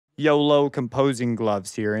YOLO composing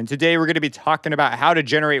gloves here, and today we're going to be talking about how to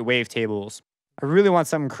generate wavetables. I really want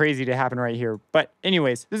something crazy to happen right here, but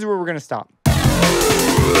anyways, this is where we're going to stop.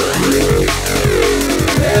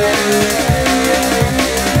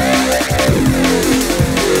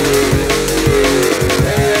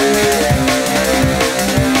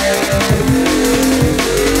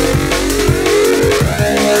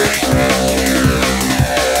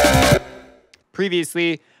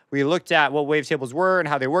 Previously, we looked at what wavetables were and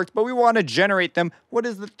how they worked, but we want to generate them. What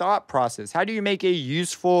is the thought process? How do you make a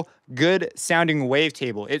useful, good sounding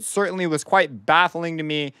wavetable? It certainly was quite baffling to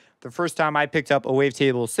me the first time I picked up a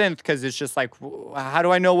wavetable synth, because it's just like, how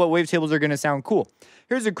do I know what wavetables are going to sound cool?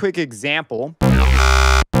 Here's a quick example.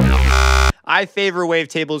 I favor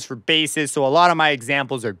wavetables for basses, so a lot of my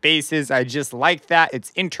examples are basses. I just like that.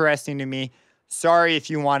 It's interesting to me. Sorry if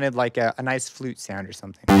you wanted like a nice flute sound or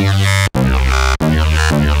something.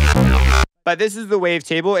 But this is the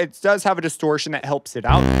wavetable. It does have a distortion that helps it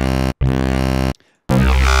out.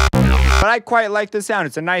 But I quite like the sound.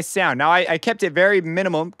 It's a nice sound. Now, I kept it very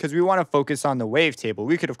minimum because we want to focus on the wavetable.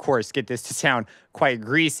 We could, of course, get this to sound quite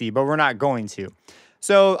greasy, but we're not going to.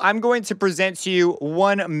 So I'm going to present to you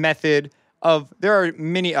one method of, there are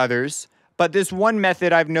many others, but this one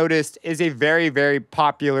method I've noticed is a very, very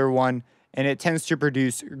popular one, and it tends to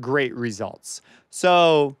produce great results.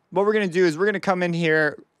 So what we're going to do is we're going to come in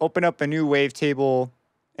here, open up a new wavetable,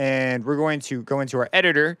 and we're going to go into our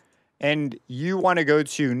editor, and you want to go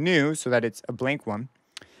to new so that it's a blank one.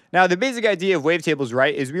 Now, the basic idea of wavetables,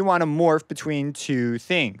 right, is we want to morph between two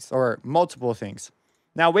things or multiple things.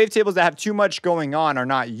 Now, wavetables that have too much going on are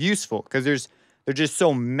not useful because they're just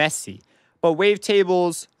so messy. But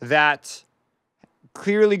wavetables that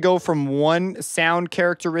clearly go from one sound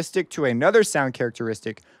characteristic to another sound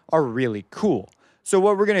characteristic are really cool. So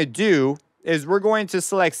what we're going to do is we're going to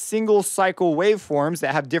select single cycle waveforms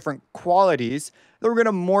that have different qualities that we're going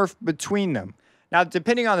to morph between them. Now,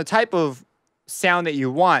 depending on the type of sound that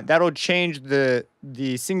you want, that'll change the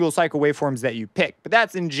single cycle waveforms that you pick. But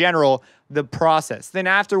that's in general the process. Then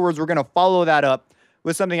afterwards, we're going to follow that up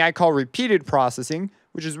with something I call repeated processing,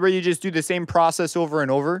 which is where you just do the same process over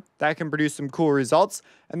and over. That can produce some cool results.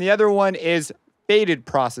 And the other one is faded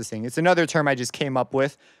processing. It's another term I just came up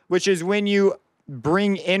with, which is when you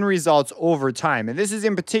bring in results over time. And this is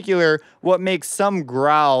in particular what makes some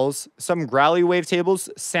growly wavetables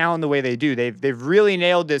sound the way they do. They've really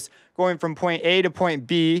nailed this, going from point A to point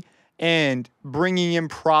B and bringing in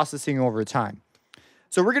processing over time.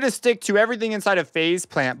 So we're going to stick to everything inside of Phase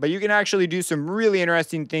Plant, but you can actually do some really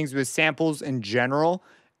interesting things with samples in general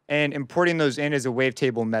and importing those in as a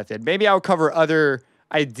wavetable method. Maybe I'll cover other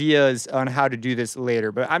ideas on how to do this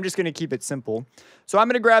later, but I'm just going to keep it simple. So I'm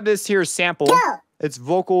going to grab this here sample. Go. It's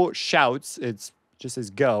vocal shouts. It's just says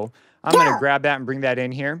go. I'm going to grab that and bring that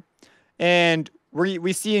in here. And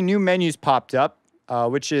we see a new menus popped up,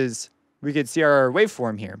 which is, we could see our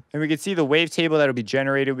waveform here. And we could see the wavetable that'll be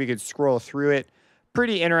generated. We could scroll through it.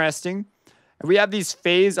 Pretty interesting. And we have these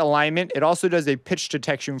phase alignment. It also does a pitch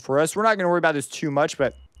detection for us. We're not going to worry about this too much,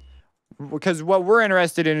 but because what we're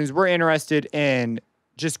interested in is we're interested in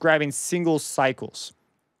just grabbing single cycles.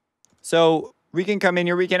 So we can come in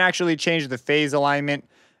here. We can actually change the phase alignment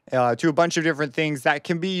to a bunch of different things that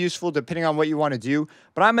can be useful depending on what you want to do.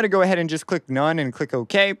 But I'm going to go ahead and just click none and click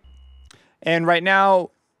OK. And right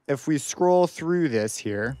now, if we scroll through this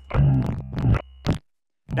here,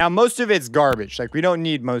 now most of it's garbage. Like, we don't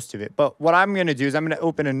need most of it. But what I'm going to do is I'm going to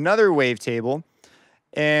open another wavetable.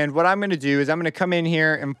 And what I'm going to do is I'm going to come in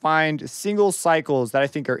here and find single cycles that I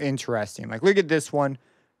think are interesting. Like, look at this one.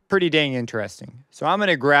 Pretty dang interesting. So I'm going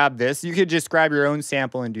to grab this. You could just grab your own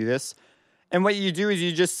sample and do this. And what you do is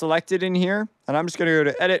you just select it in here. And I'm just going to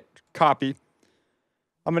go to Edit, Copy.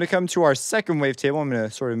 I'm going to come to our second wavetable. I'm going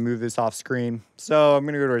to sort of move this off screen. So I'm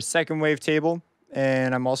going to go to our second wavetable.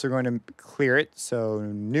 And I'm also going to clear it. So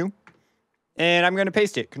New. And I'm going to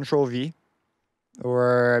paste it. Control V.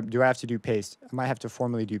 Or do I have to do paste? I might have to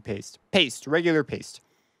formally do paste. Paste. Regular paste.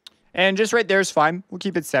 And just right there is fine. We'll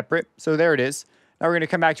keep it separate. So there it is. Now we're going to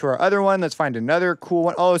come back to our other one. Let's find another cool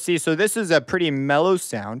one. Oh, see, so this is a pretty mellow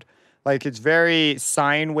sound. Like, it's very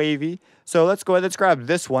sine wavy. So let's go ahead. Let's grab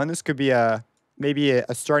this one. This could be maybe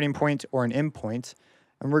a starting point or an end point.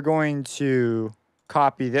 And we're going to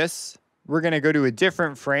copy this. We're going to go to a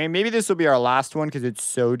different frame. Maybe this will be our last one because it's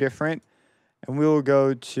so different. And we will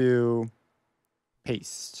go to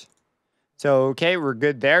paste. So, okay, we're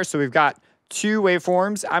good there. So we've got two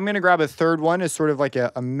waveforms. I'm going to grab a third one as sort of like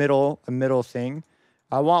a middle thing.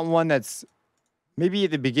 I want one that's maybe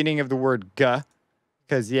at the beginning of the word "g,"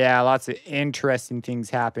 because, yeah, lots of interesting things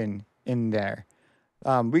happen in there.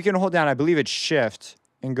 We can hold down, I believe it's Shift,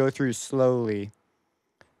 and go through slowly.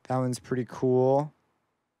 That one's pretty cool.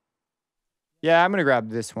 Yeah, I'm going to grab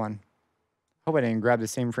this one. Hope I didn't grab the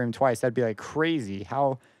same frame twice. That'd be like crazy.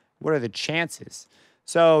 What are the chances?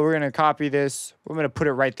 So we're going to copy this. We're going to put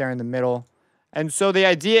it right there in the middle. And so the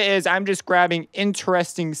idea is I'm just grabbing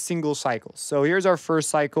interesting single cycles. So here's our first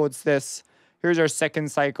cycle. It's this. Here's our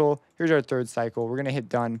second cycle. Here's our third cycle. We're going to hit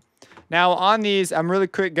done. Now on these, I'm really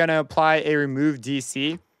quick going to apply a remove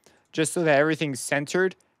DC just so that everything's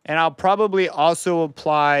centered. And I'll probably also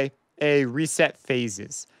apply a reset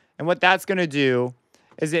phases. And what that's going to do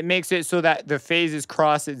is it makes it so that the phases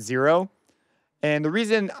cross at 0. And the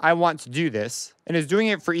reason I want to do this, and is doing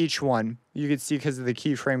it for each one, you can see because of the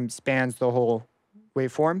keyframe spans the whole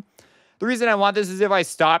waveform. The reason I want this is if I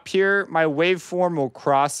stop here, my waveform will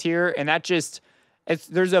cross here, and that just,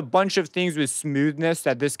 there's a bunch of things with smoothness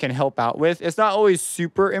that this can help out with. It's not always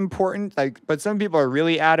super important, but some people are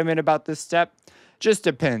really adamant about this step. Just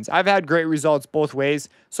depends. I've had great results both ways.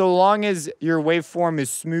 So long as your waveform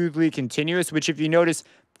is smoothly continuous, which if you notice,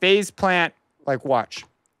 phase plant, like watch.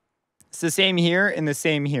 It's the same here and the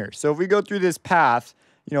same here. So if we go through this path,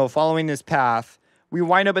 following this path, we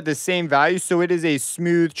wind up at the same value. So it is a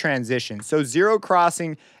smooth transition. So zero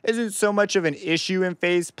crossing isn't so much of an issue in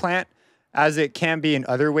phase plant as it can be in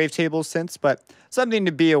other wavetables since, but something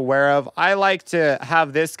to be aware of. I like to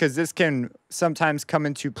have this because this can sometimes come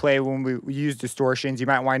into play when we use distortions. You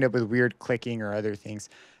might wind up with weird clicking or other things.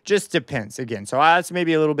 Just depends again. So that's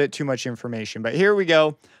maybe a little bit too much information, but here we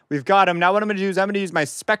go. We've got them. Now what I'm going to do is I'm going to use my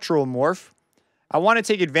Spectral Morph. I want to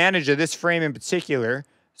take advantage of this frame in particular.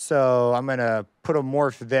 So I'm going to put a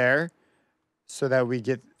morph there so that we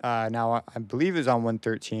get, now I believe it's on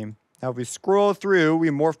 113. Now if we scroll through, we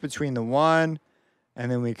morph between the 1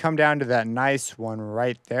 and then we come down to that nice one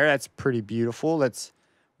right there. That's pretty beautiful.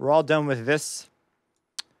 We're all done with this.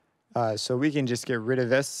 So we can just get rid of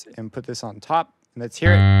this and put this on top. Let's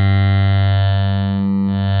hear it.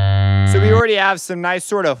 So we already have some nice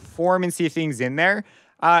sort of formancy things in there.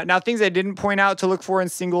 Now things I didn't point out to look for in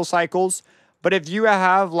single cycles, but if you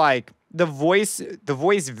have like the voice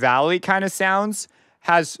valley kind of sounds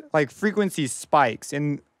has like frequency spikes.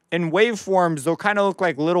 And in waveforms, they'll kind of look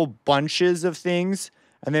like little bunches of things,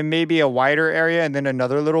 and then maybe a wider area, and then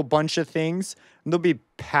another little bunch of things. And there'll be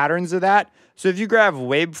patterns of that. So if you grab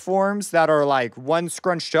waveforms that are like one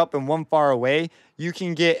scrunched up and one far away, you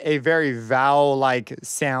can get a very vowel-like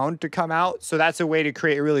sound to come out. So that's a way to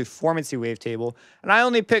create a really formancy wavetable. And I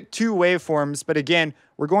only picked 2 waveforms, but again,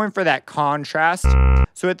 we're going for that contrast.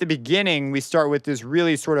 So at the beginning, we start with this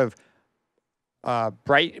really sort of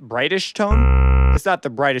brightish tone. It's not the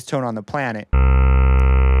brightest tone on the planet.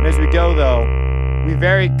 And as we go, though, we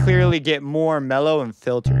very clearly get more mellow and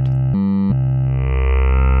filtered.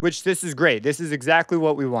 Which this is great. This is exactly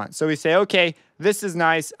what we want. So we say, okay, this is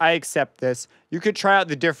nice. I accept this. You could try out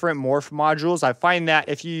the different morph modules. I find that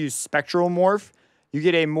if you use Spectral Morph, you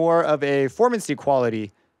get a more of a formancy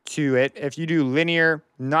quality to it. If you do linear,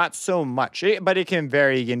 not so much. But it can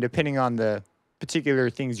vary again depending on the particular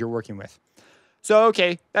things you're working with. So,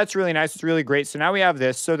 okay, that's really nice. It's really great. So now we have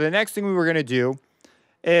this. So the next thing we were going to do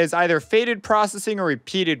is either faded processing or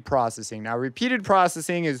repeated processing. Now, repeated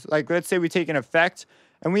processing is like, let's say we take an effect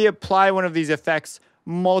and we apply one of these effects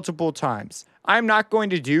multiple times. I'm not going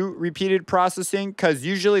to do repeated processing because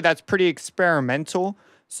usually that's pretty experimental.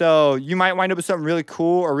 So you might wind up with something really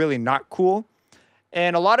cool or really not cool.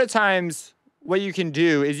 And a lot of times what you can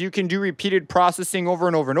do is you can do repeated processing over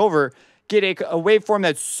and over and over, get a waveform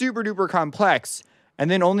that's super duper complex, and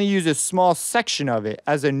then only use a small section of it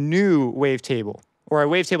as a new wavetable, or a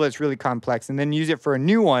wavetable that's really complex, and then use it for a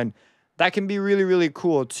new one. That can be really, really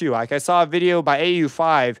cool too. Like I saw a video by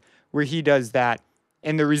AU5 where he does that,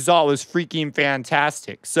 and the result was freaking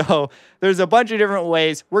fantastic. So there's a bunch of different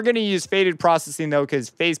ways. We're going to use faded processing though, because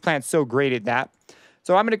phase plant's so great at that.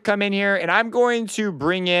 So I'm going to come in here and I'm going to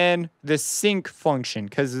bring in the sync function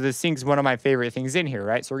because the sync is one of my favorite things in here,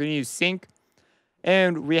 right? So we're going to use sync,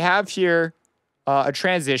 and we have here a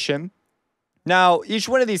transition. Now, each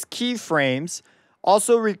one of these keyframes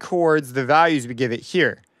also records the values we give it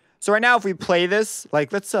here. So right now, if we play this,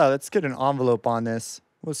 like let's get an envelope on this.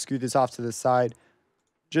 We'll scoot this off to the side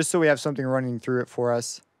just so we have something running through it for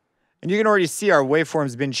us. And you can already see our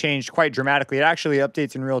waveform's been changed quite dramatically. It actually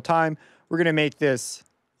updates in real time. We're going to make this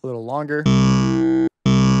a little longer.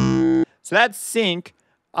 So that's sync.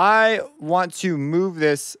 I want to move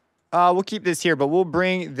this. We'll keep this here, but we'll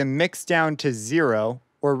bring the mix down to 0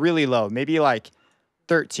 or really low, maybe like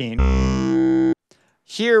 13.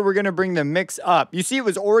 Here, we're going to bring the mix up. You see it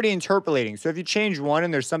was already interpolating. So if you change one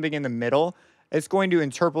and there's something in the middle, it's going to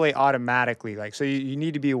interpolate automatically. So you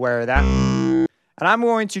need to be aware of that. And I'm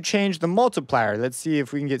going to change the multiplier. Let's see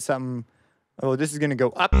if we can get something. Oh, this is going to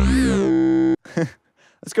go up.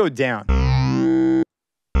 Let's go down.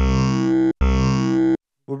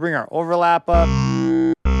 We'll bring our overlap up.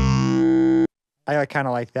 I kind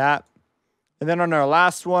of like that. And then on our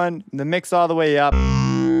last one, the mix all the way up.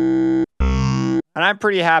 And I'm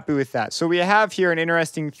pretty happy with that. So we have here an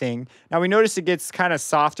interesting thing. Now we notice it gets kind of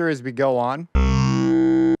softer as we go on.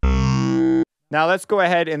 Now let's go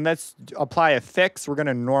ahead and let's apply a fix. We're going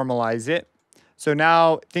to normalize it. So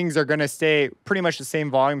now things are going to stay pretty much the same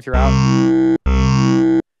volume throughout,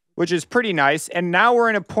 which is pretty nice. And now we're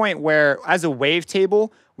in a point where, as a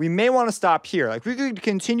wavetable, we may want to stop here. Like, we could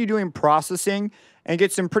continue doing processing and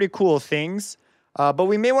get some pretty cool things. But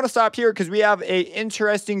we may want to stop here because we have a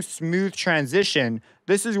interesting smooth transition.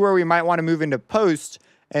 This is where we might want to move into post.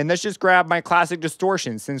 And let's just grab my classic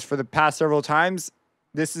distortion, since for the past several times,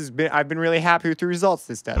 I've been really happy with the results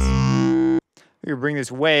this does. We can bring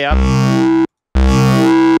this way up.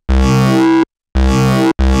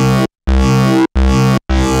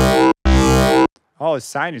 Oh,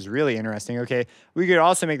 sine is really interesting. Okay, we could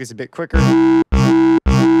also make this a bit quicker.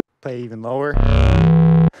 Play even lower.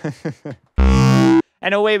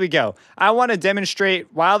 And away we go. I want to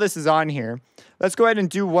demonstrate while this is on here. Let's go ahead and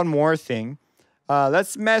do one more thing.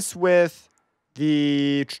 Let's mess with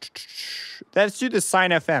let's do the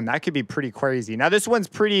Sine Fm. That could be pretty crazy. Now this one's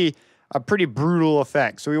a pretty brutal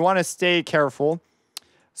effect, so we want to stay careful.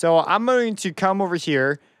 So I'm going to come over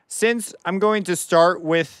here. Since I'm going to start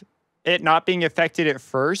with it not being affected at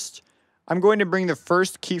first, I'm going to bring the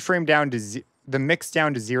first keyframe down to the mix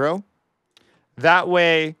down to 0. That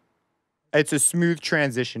way, it's a smooth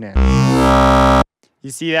transition in.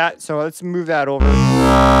 You see that? So let's move that over.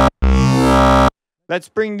 Let's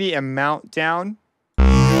bring the amount down.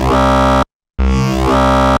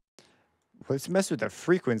 Let's mess with the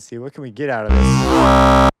frequency. What can we get out of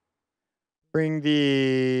this? Bring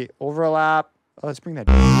the overlap. Oh, let's bring that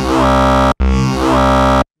down.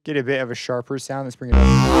 Get a bit of a sharper sound. Let's bring it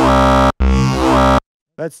up.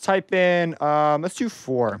 Let's type in, let's do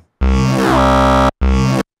 4.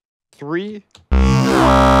 3.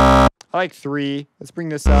 I like 3. Let's bring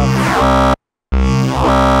this up.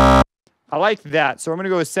 I like that. So I'm going to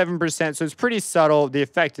go with 7%. So it's pretty subtle. The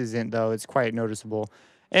effect isn't, though. It's quite noticeable.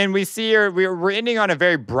 And we see here, we're ending on a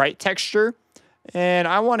very bright texture. And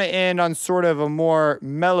I want to end on sort of a more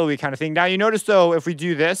mellowy kind of thing. Now, you notice, though, if we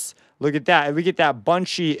do this, look at that. If we get that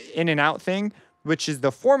bunchy in and out thing, which is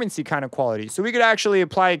the formancy kind of quality. So we could actually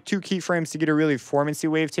apply 2 keyframes to get a really formancy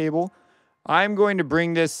wavetable. I'm going to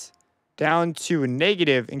bring this down to a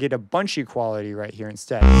negative and get a bunchy quality right here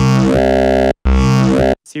instead.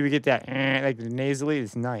 See, we get that like the nasally.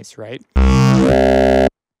 It's nice, right? Let's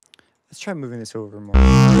try moving this over more.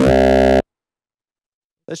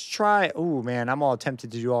 Let's try. Oh man, I'm all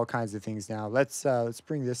tempted to do all kinds of things now. Let's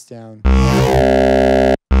bring this down.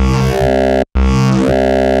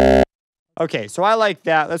 Okay, so I like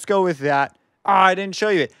that. Let's go with that. Oh, I didn't show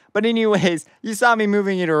you it. But anyways, you saw me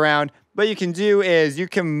moving it around. What you can do is you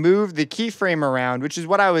can move the keyframe around, which is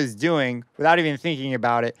what I was doing without even thinking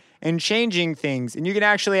about it, and changing things. And you can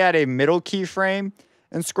actually add a middle keyframe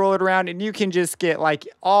and scroll it around, and you can just get like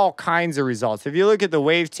all kinds of results. If you look at the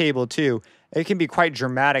wavetable too, it can be quite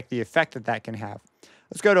dramatic, the effect that can have.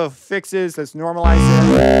 Let's go to fixes. Let's normalize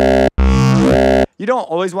it. You don't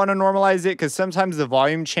always want to normalize it because sometimes the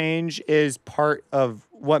volume change is part of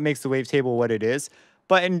what makes the wavetable what it is.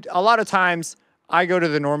 But in a lot of times, I go to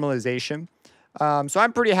the normalization. So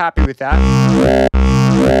I'm pretty happy with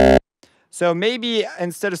that. So maybe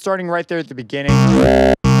instead of starting right there at the beginning,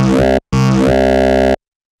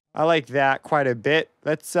 I like that quite a bit.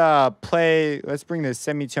 Let's bring the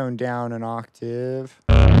semitone down an octave.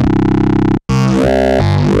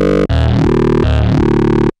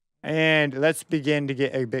 And let's begin to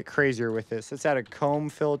get a bit crazier with this. Let's add a comb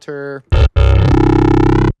filter,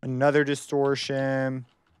 another distortion.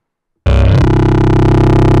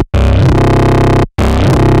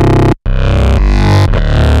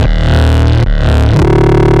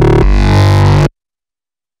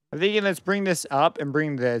 I'm thinking let's bring this up and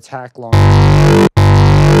bring the attack longer.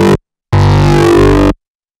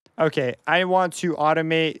 Okay, I want to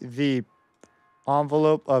automate the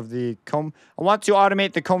envelope of the comb. I want to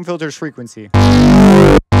automate the comb filter's frequency.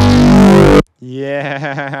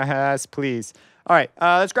 Yes, please. All right,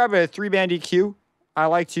 let's grab a 3-band EQ. I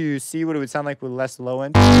like to see what it would sound like with less low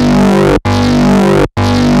end.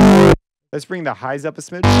 Let's bring the highs up a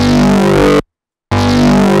smidge.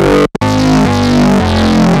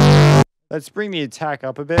 Let's bring the attack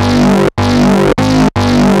up a bit.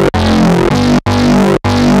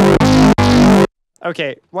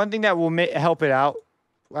 Okay, one thing that will help it out,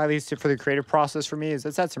 at least for the creative process for me, is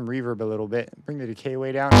let's add some reverb a little bit. Bring the decay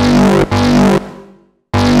way down.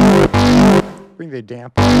 Bring the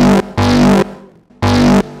damp up.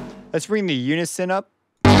 Let's bring the unison up.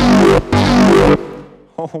 Oh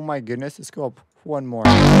my goodness, let's go up one more.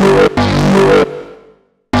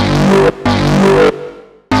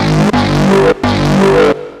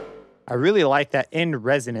 I really like that end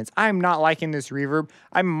resonance. I'm not liking this reverb.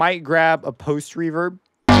 I might grab a post reverb.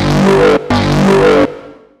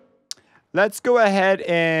 Let's go ahead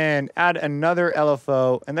and add another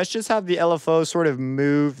LFO, and let's just have the LFO sort of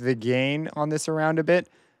move the gain on this around a bit.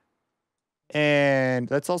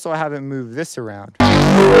 And let's also have it move this around.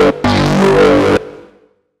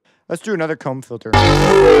 Let's do another comb filter.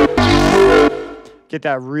 Get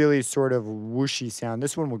that really sort of whooshy sound.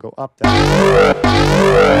 This one will go up though.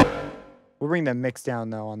 We'll bring the mix down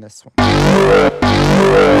though on this one.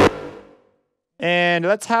 And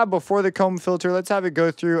let's have, before the comb filter, let's have it go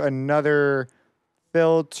through another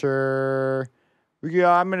filter.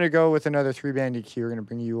 I'm going to go with another 3-band EQ. We're going to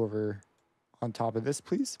bring you over on top of this,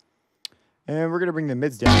 please. And we're going to bring the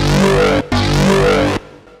mids down.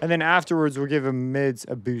 And then afterwards, we'll give the mids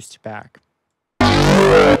a boost back.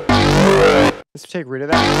 Let's take rid of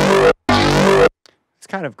that. It's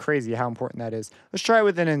kind of crazy how important that is. Let's try it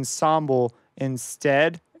with an ensemble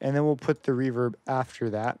instead, and then we'll put the reverb after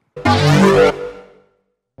that.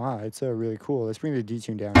 Wow, it's really cool. Let's bring the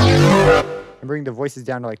detune down. And bring the voices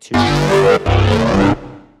down to like 2. And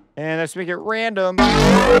let's make it random.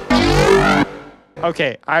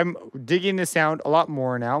 Okay, I'm digging the sound a lot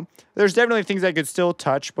more now. There's definitely things I could still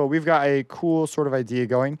touch, but we've got a cool sort of idea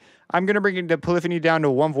going. I'm going to bring the polyphony down to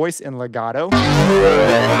 1 voice in legato.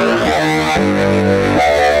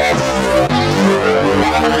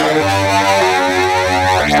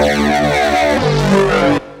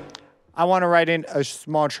 I want to write in a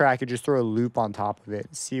small track and just throw a loop on top of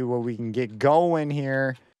it. See what we can get going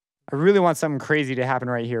here. I really want something crazy to happen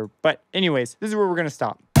right here. But anyways, this is where we're going to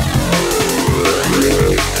stop.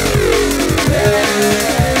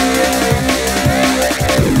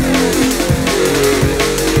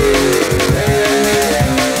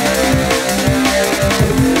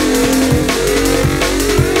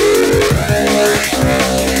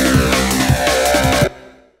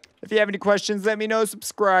 If you have any questions, let me know,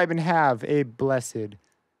 subscribe, and have a blessed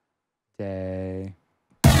day.